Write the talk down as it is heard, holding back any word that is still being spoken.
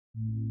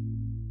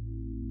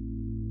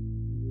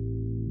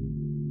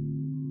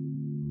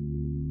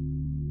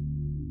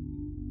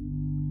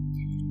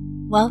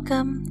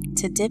Welcome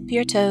to Dip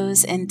Your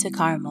Toes into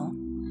Carmel,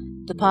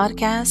 the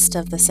podcast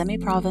of the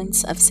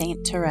semi-province of St.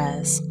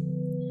 Therese.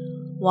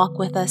 Walk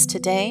with us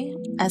today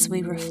as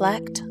we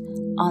reflect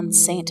on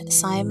St.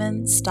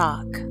 Simon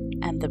Stock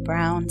and the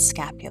Brown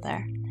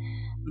Scapular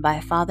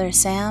by Father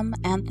Sam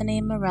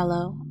Anthony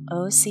Morello,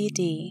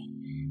 OCD,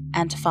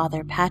 and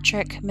Father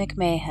Patrick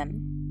McMahon,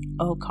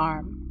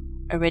 OCARM,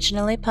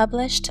 originally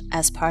published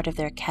as part of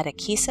their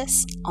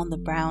catechesis on the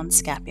Brown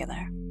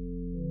Scapular.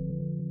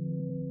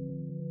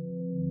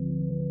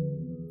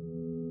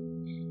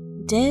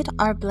 Did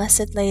our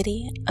Blessed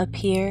Lady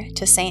appear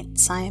to St.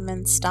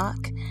 Simon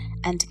Stock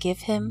and give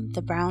him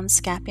the brown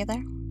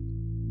scapular?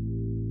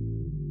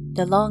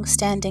 The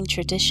long-standing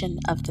tradition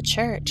of the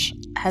Church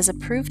has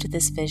approved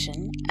this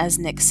vision as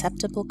an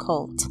acceptable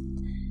cult,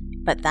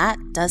 but that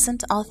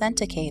doesn't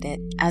authenticate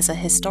it as a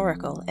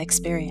historical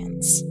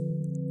experience.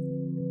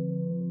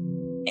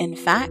 In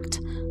fact,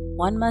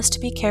 one must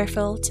be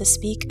careful to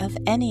speak of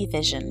any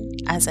vision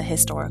as a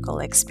historical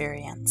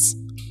experience.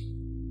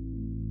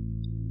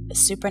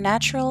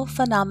 Supernatural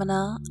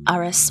phenomena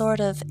are a sort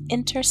of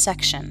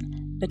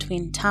intersection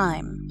between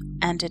time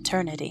and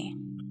eternity,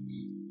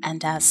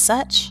 and as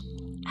such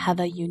have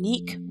a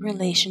unique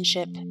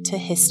relationship to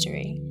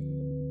history,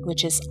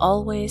 which is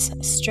always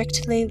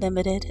strictly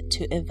limited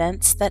to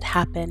events that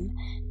happen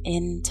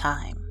in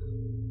time.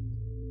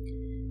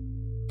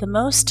 The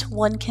most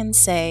one can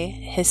say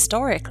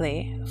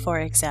historically, for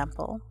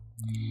example,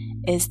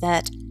 is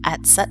that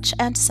at such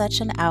and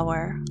such an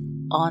hour,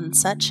 on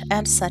such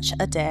and such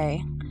a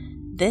day,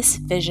 this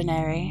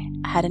visionary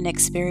had an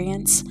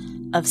experience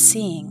of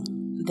seeing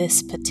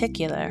this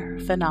particular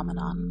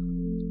phenomenon.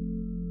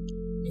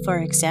 For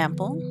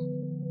example,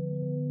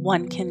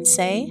 one can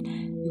say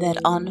that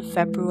on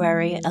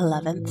February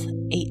 11th,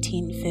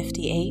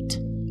 1858,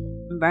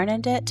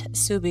 Bernadette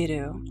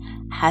Soubirous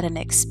had an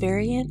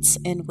experience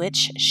in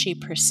which she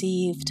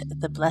perceived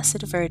the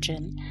Blessed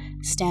Virgin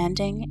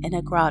standing in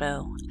a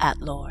grotto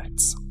at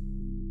Lourdes.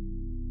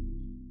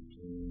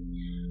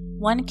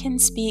 One can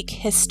speak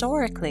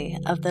historically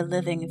of the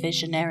living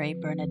visionary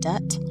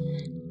Bernadette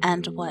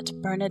and what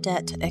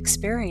Bernadette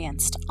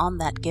experienced on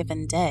that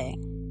given day.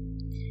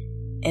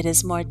 It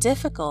is more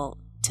difficult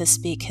to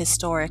speak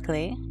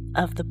historically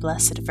of the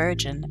Blessed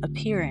Virgin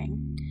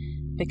appearing,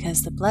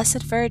 because the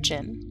Blessed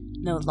Virgin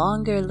no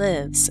longer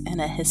lives in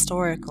a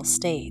historical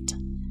state,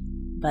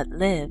 but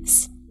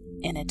lives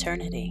in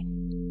eternity.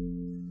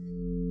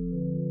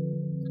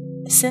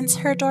 Since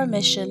her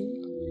dormition,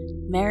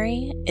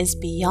 Mary is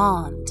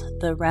beyond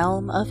the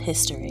realm of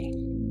history.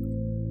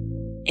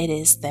 It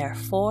is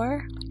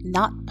therefore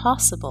not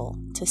possible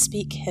to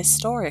speak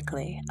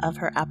historically of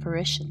her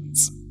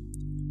apparitions.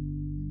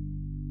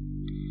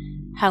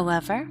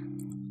 However,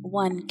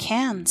 one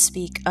can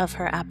speak of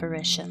her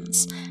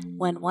apparitions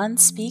when one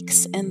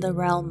speaks in the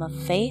realm of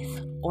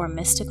faith or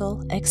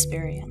mystical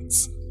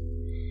experience.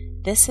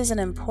 This is an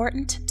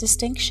important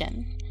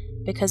distinction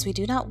because we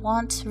do not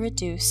want to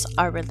reduce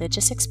our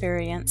religious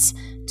experience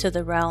to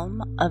the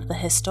realm of the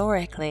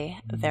historically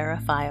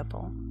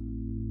verifiable.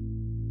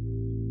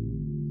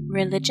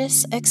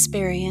 Religious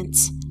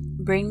experience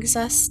brings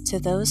us to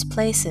those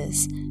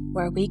places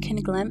where we can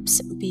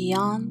glimpse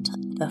beyond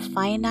the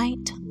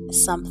finite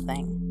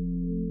something.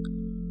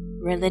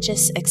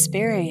 Religious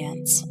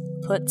experience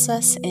puts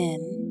us in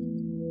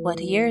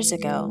what years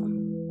ago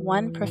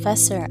one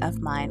professor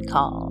of mine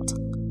called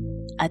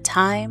a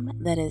time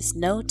that is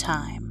no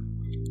time,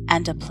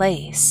 and a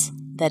place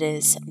that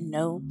is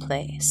no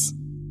place.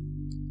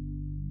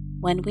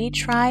 When we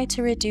try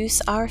to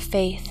reduce our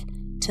faith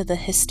to the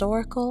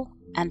historical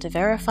and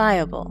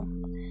verifiable,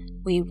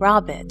 we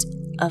rob it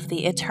of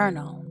the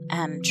eternal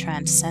and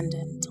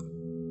transcendent.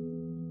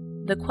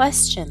 The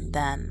question,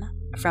 then,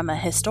 from a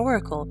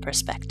historical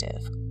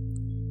perspective,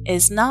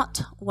 is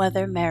not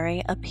whether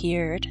Mary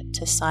appeared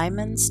to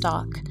Simon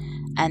Stock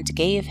and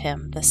gave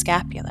him the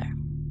scapular,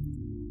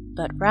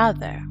 but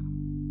rather,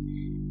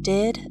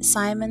 did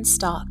Simon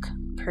Stock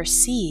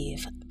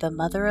perceive the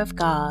Mother of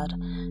God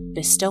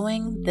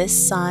bestowing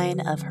this sign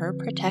of her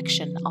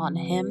protection on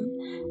him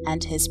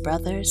and his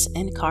brothers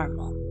in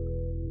Carmel?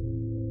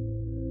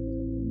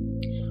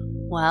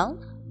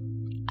 Well,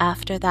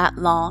 after that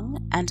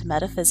long and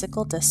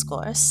metaphysical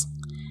discourse,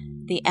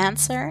 the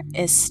answer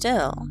is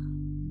still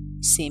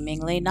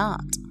seemingly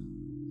not.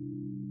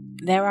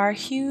 There are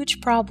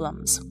huge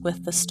problems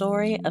with the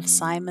story of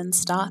Simon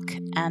Stock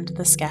and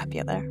the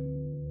scapular.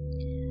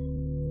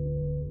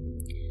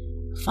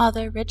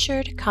 Father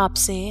Richard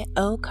Copsey,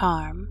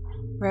 OCARM,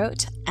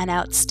 wrote an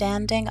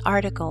outstanding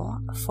article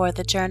for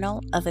the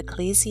Journal of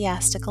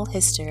Ecclesiastical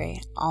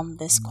History on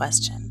this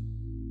question.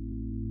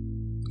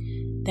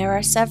 There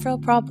are several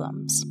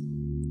problems.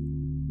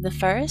 The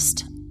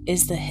first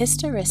is the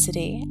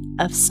historicity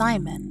of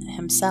Simon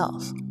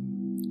himself.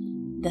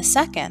 The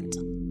second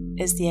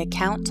is the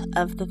account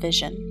of the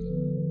vision.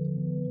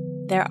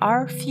 There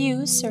are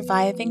few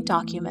surviving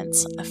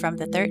documents from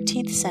the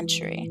 13th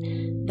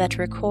century that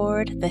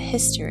record the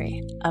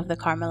history of the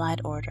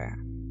Carmelite order.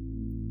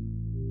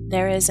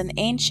 There is an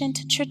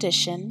ancient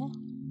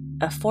tradition,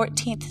 a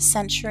 14th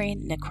century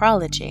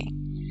necrology,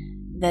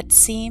 that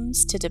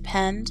seems to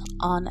depend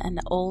on an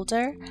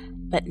older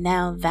but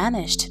now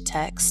vanished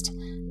text,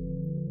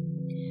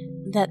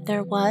 that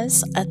there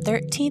was a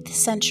 13th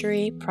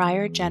century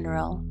prior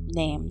general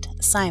named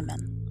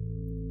Simon.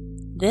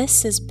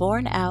 This is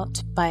borne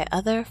out by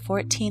other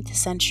 14th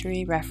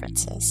century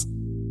references.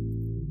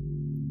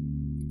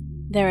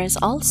 There is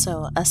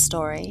also a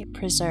story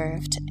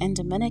preserved in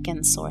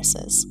Dominican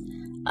sources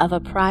of a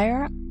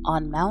prior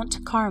on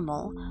Mount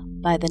Carmel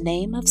by the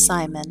name of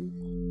Simon,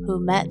 who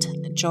met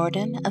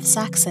Jordan of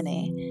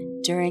Saxony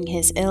during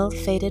his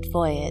ill-fated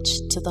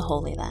voyage to the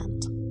Holy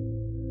Land.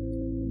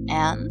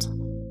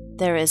 And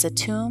there is a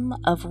tomb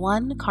of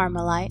one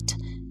Carmelite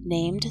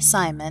named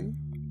Simon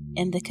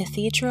in the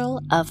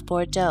Cathedral of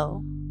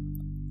Bordeaux,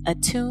 a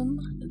tomb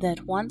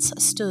that once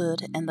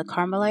stood in the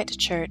Carmelite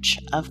church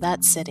of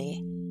that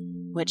city,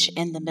 which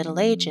in the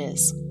Middle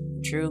Ages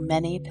drew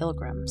many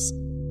pilgrims.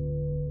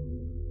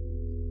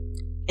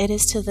 It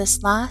is to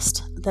this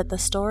last that the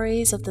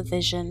stories of the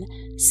vision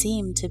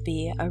seem to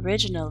be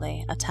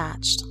originally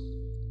attached.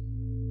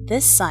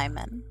 This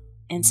Simon,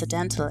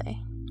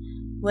 incidentally,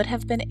 would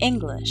have been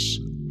English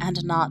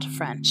and not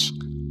French,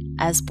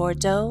 as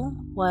Bordeaux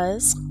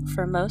was,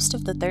 for most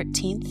of the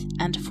 13th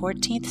and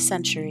 14th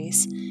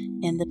centuries,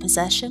 in the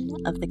possession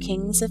of the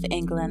kings of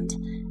England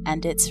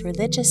and its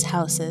religious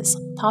houses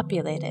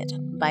populated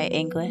by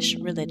English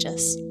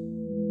religious.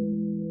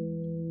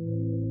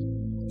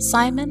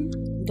 Simon,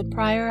 the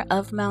prior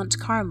of Mount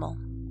Carmel,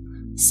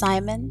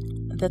 Simon,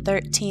 the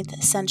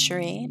 13th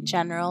century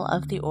general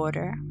of the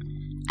order,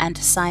 and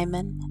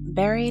Simon,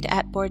 buried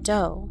at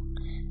Bordeaux,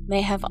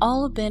 may have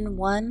all been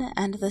one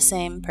and the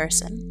same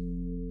person.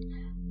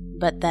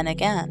 But then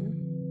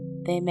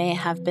again, they may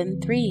have been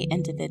three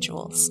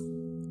individuals,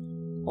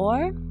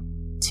 or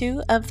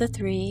two of the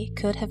three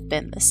could have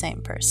been the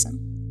same person.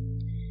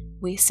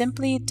 We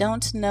simply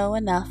don't know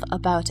enough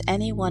about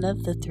any one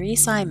of the three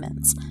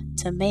Simons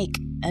to make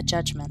a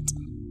judgment.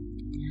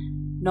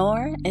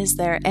 Nor is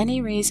there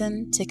any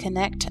reason to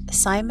connect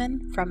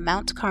Simon from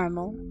Mount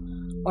Carmel,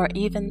 or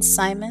even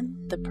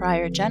Simon the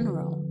prior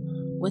general,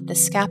 with the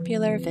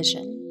scapular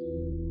vision.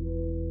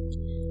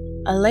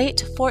 A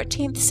late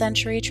 14th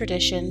century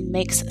tradition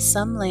makes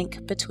some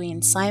link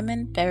between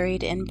Simon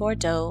buried in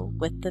Bordeaux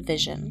with the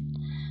vision,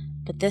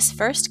 but this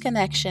first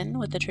connection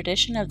with the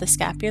tradition of the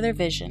scapular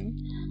vision,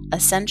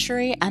 a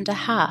century and a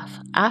half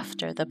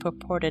after the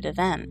purported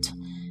event,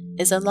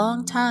 is a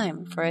long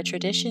time for a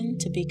tradition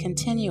to be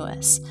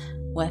continuous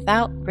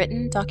without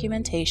written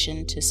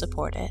documentation to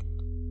support it.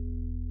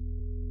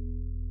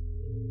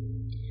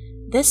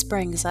 This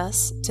brings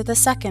us to the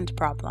second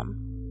problem,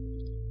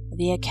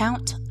 the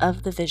account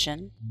of the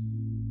vision.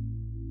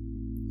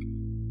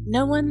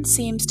 No one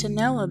seems to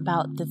know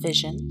about the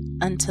vision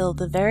until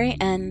the very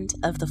end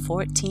of the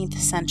 14th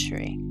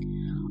century,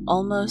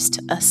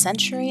 almost a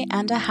century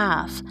and a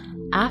half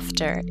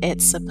after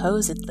it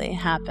supposedly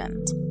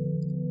happened.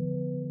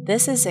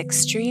 This is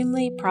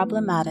extremely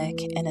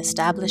problematic in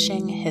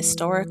establishing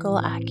historical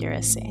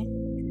accuracy.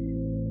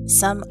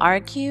 Some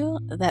argue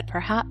that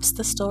perhaps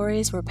the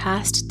stories were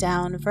passed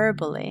down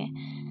verbally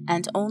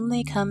and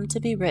only come to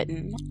be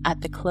written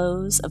at the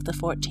close of the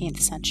 14th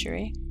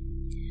century.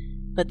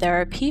 But there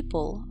are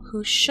people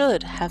who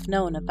should have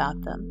known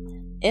about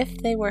them, if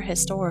they were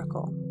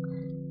historical,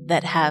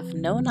 that have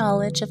no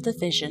knowledge of the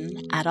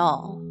vision at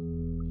all.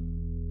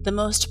 The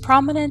most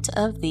prominent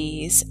of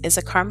these is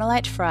a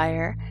Carmelite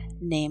friar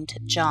named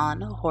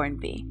John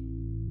Hornby.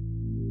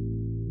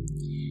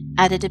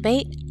 At a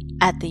debate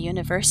at the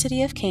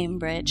University of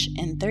Cambridge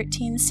in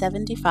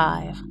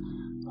 1375,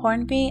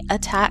 Hornby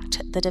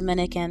attacked the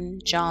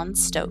Dominican John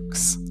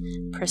Stokes,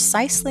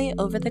 precisely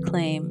over the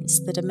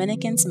claims the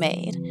Dominicans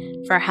made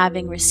for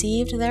having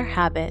received their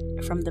habit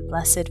from the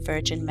Blessed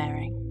Virgin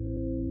Mary.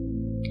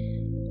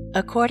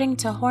 According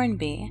to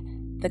Hornby,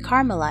 the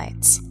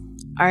Carmelites,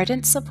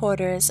 ardent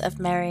supporters of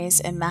Mary's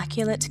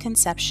Immaculate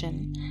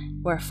Conception,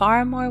 were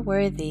far more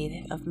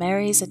worthy of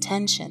Mary's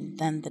attention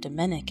than the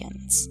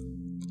Dominicans.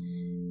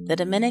 The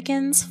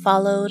Dominicans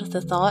followed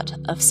the thought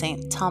of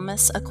St.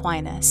 Thomas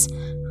Aquinas,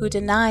 who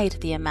denied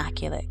the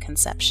Immaculate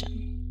Conception.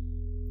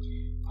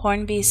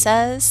 Hornby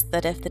says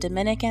that if the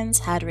Dominicans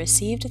had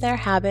received their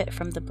habit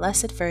from the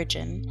Blessed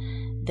Virgin,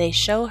 they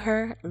show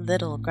her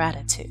little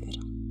gratitude.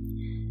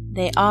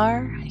 They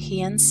are,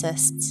 he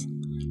insists,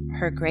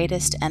 her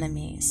greatest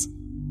enemies,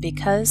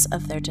 because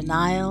of their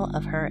denial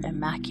of her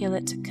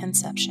Immaculate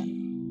Conception.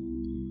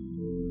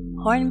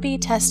 Hornby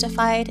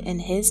testified in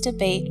his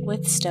debate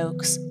with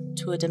Stokes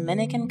to a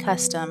Dominican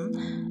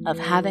custom of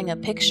having a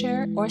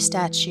picture or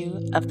statue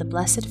of the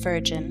Blessed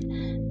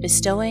Virgin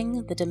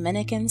bestowing the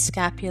Dominican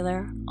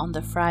scapular on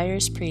the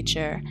friar's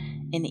preacher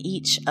in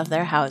each of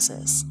their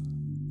houses.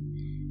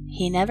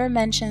 He never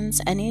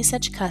mentions any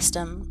such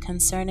custom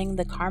concerning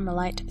the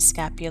Carmelite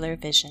scapular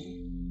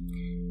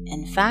vision.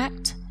 In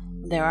fact,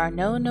 there are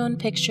no known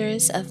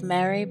pictures of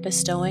Mary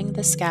bestowing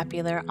the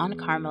scapular on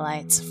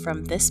Carmelites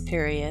from this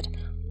period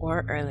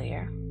or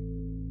earlier.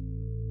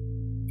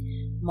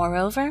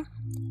 Moreover,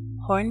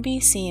 Hornby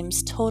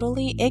seems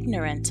totally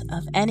ignorant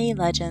of any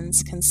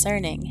legends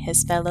concerning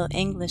his fellow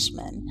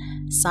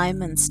Englishman,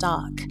 Simon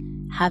Stock,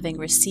 having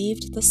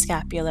received the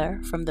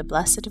scapular from the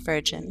Blessed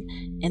Virgin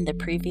in the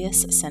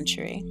previous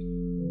century.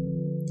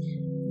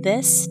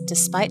 This,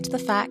 despite the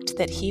fact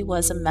that he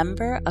was a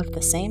member of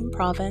the same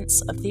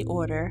province of the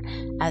order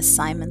as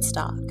Simon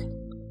Stock,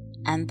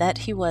 and that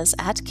he was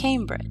at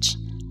Cambridge,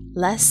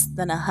 less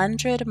than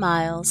 100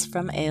 miles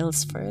from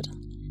Aylesford,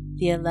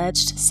 the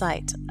alleged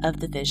site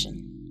of the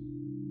vision.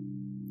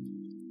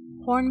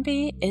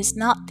 Hornby is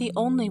not the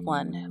only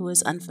one who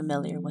is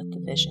unfamiliar with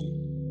the vision.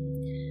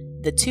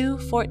 The two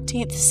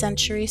 14th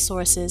century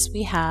sources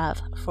we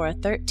have for a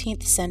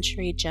 13th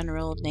century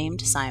general named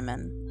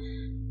Simon,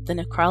 the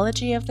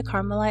Necrology of the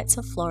Carmelites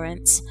of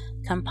Florence,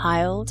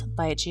 compiled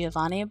by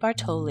Giovanni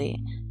Bartoli,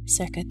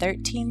 circa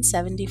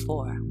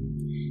 1374,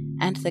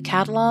 and the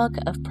Catalogue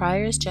of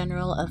Priors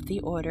General of the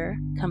Order,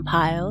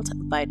 compiled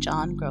by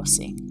John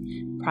Grossi,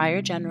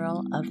 Prior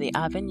General of the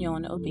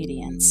Avignon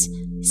Obedience,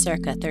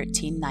 circa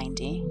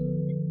 1390.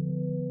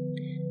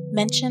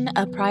 Mention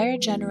a Prior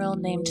General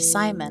named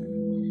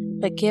Simon,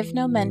 but give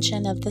no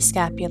mention of the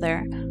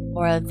scapular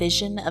or a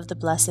vision of the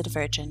Blessed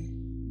Virgin.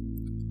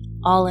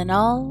 All in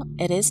all,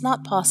 it is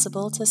not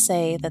possible to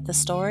say that the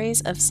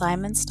stories of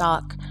Simon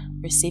Stock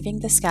receiving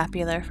the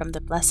scapular from the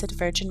Blessed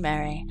Virgin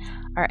Mary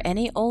are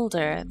any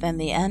older than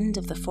the end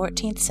of the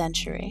 14th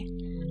century,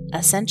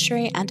 a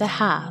century and a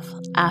half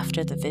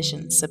after the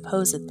vision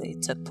supposedly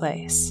took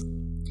place.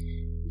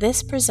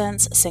 This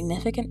presents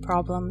significant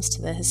problems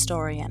to the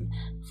historian,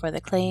 for the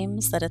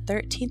claims that a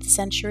 13th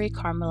century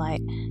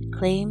Carmelite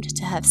claimed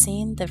to have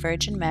seen the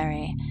Virgin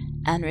Mary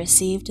and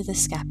received the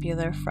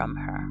scapular from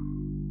her.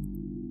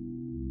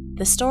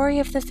 The story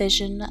of the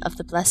vision of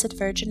the Blessed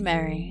Virgin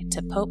Mary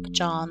to Pope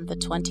John the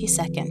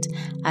 22nd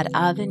at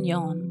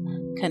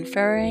Avignon,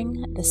 conferring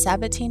the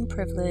Sabbatine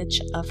privilege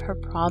of her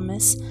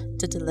promise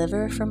to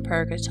deliver from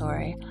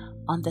purgatory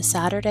on the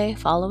Saturday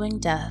following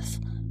death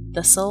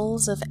the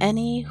souls of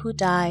any who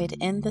died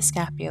in the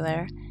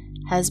scapular,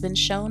 has been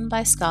shown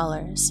by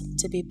scholars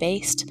to be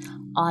based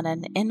on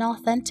an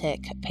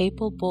inauthentic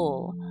papal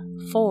bull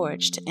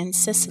forged in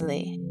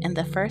Sicily in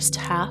the first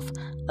half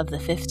of the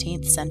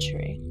 15th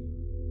century.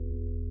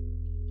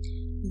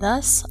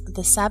 Thus,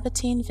 the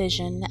Sabbatine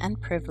vision and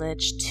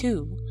privilege,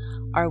 too,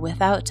 are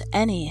without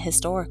any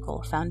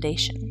historical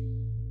foundation.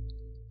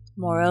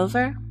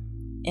 Moreover,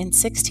 in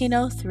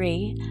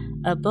 1603,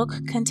 a book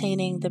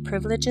containing the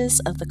privileges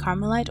of the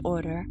Carmelite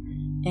order,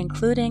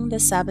 including the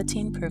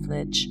Sabbatine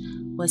privilege,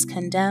 was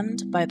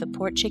condemned by the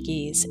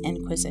Portuguese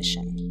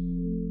Inquisition.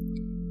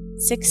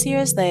 6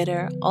 years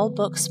later, all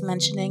books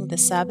mentioning the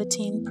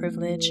Sabbatine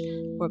privilege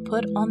were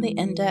put on the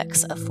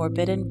index of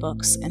forbidden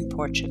books in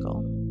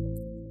Portugal.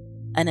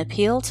 An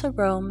appeal to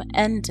Rome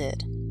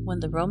ended when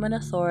the Roman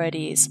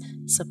authorities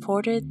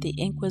supported the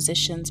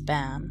Inquisition's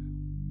ban.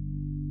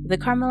 The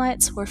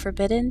Carmelites were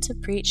forbidden to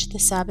preach the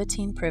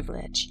Sabbatine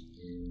privilege,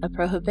 a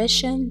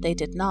prohibition they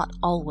did not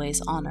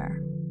always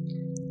honor,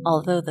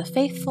 although the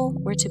faithful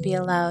were to be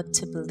allowed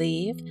to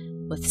believe,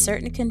 with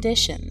certain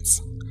conditions,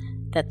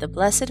 that the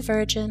Blessed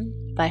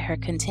Virgin, by her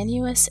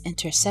continuous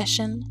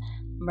intercession,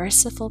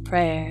 merciful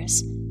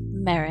prayers,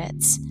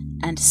 merits,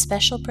 and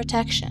special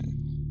protection,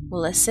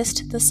 will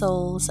assist the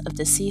souls of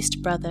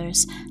deceased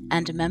brothers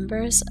and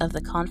members of the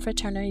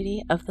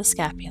confraternity of the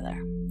scapular,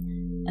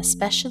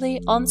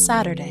 especially on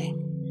Saturday,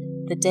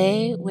 the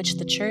day which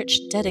the Church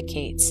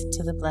dedicates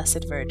to the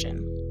Blessed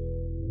Virgin.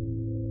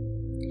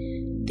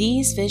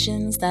 These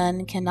visions,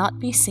 then, cannot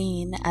be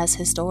seen as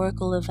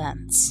historical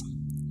events.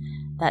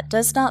 That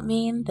does not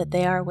mean that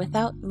they are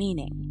without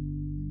meaning.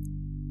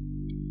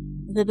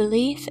 The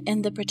belief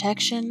in the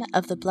protection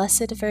of the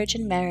Blessed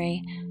Virgin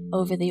Mary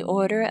over the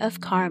Order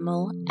of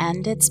Carmel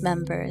and its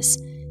members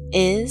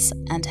is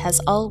and has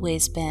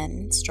always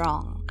been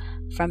strong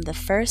from the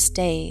first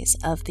days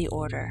of the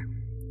order.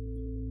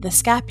 The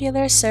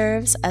scapular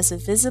serves as a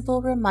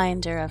visible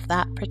reminder of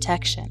that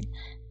protection,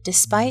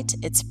 despite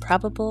its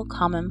probable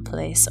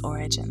commonplace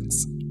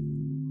origins.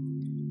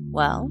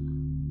 Well,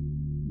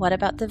 what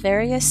about the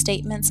various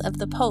statements of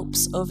the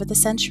popes over the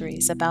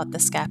centuries about the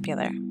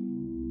scapular?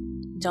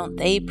 Don't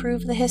they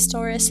prove the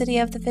historicity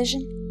of the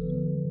vision?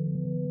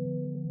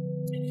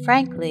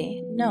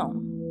 Frankly,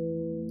 no.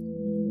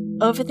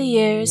 Over the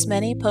years,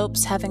 many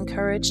popes have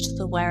encouraged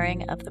the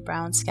wearing of the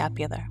brown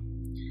scapular.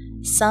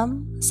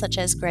 Some, such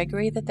as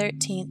Gregory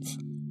XIII,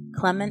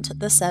 Clement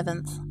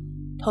VII,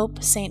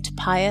 Pope St.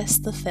 Pius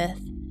V,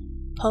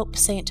 Pope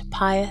St.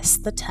 Pius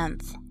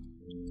X,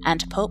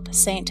 and Pope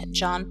St.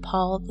 John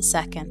Paul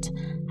II,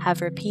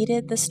 have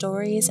repeated the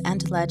stories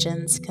and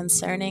legends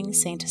concerning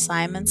St.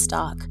 Simon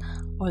Stock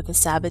or the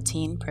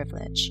Sabbatine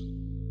privilege.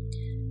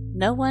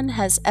 No one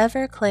has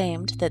ever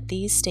claimed that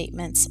these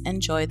statements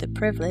enjoy the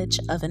privilege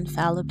of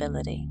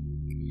infallibility.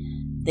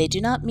 They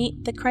do not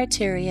meet the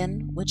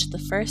criterion which the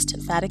First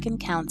Vatican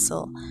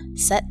Council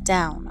set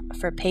down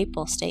for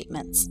papal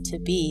statements to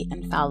be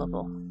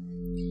infallible.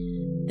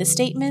 The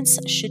statements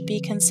should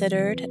be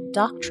considered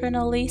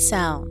doctrinally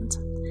sound,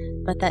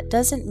 but that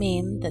doesn't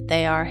mean that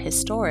they are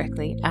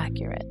historically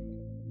accurate.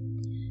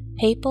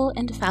 Papal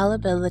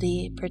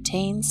infallibility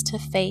pertains to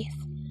faith,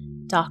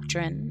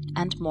 doctrine,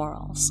 and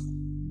morals.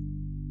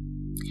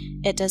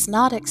 It does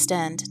not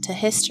extend to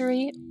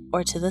history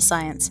or to the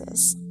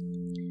sciences.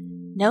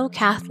 No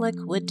Catholic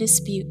would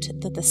dispute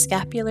that the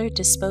scapular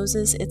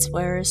disposes its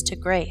wearers to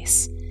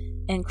grace,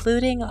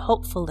 including,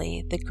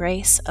 hopefully, the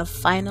grace of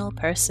final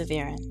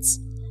perseverance.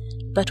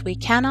 But we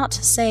cannot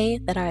say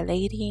that Our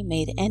Lady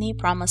made any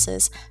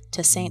promises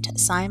to Saint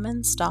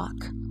Simon Stock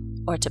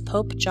or to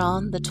Pope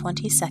John the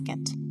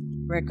 22nd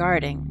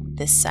regarding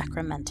this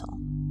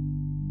sacramental.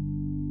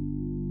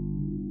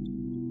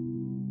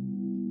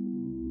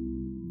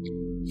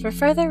 For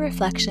further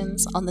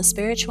reflections on the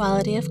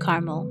spirituality of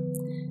Carmel,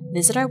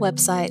 visit our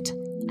website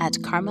at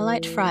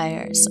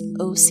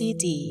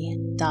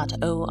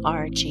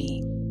carmelitefriarsocd.org.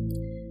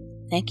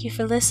 Thank you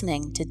for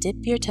listening to Dip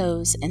Your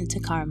Toes into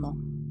Carmel.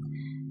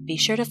 Be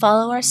sure to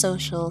follow our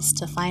socials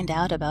to find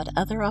out about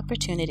other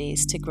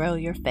opportunities to grow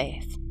your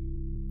faith.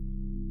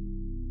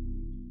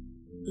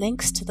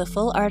 Links to the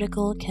full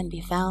article can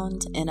be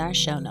found in our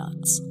show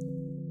notes.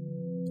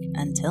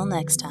 Until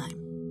next time.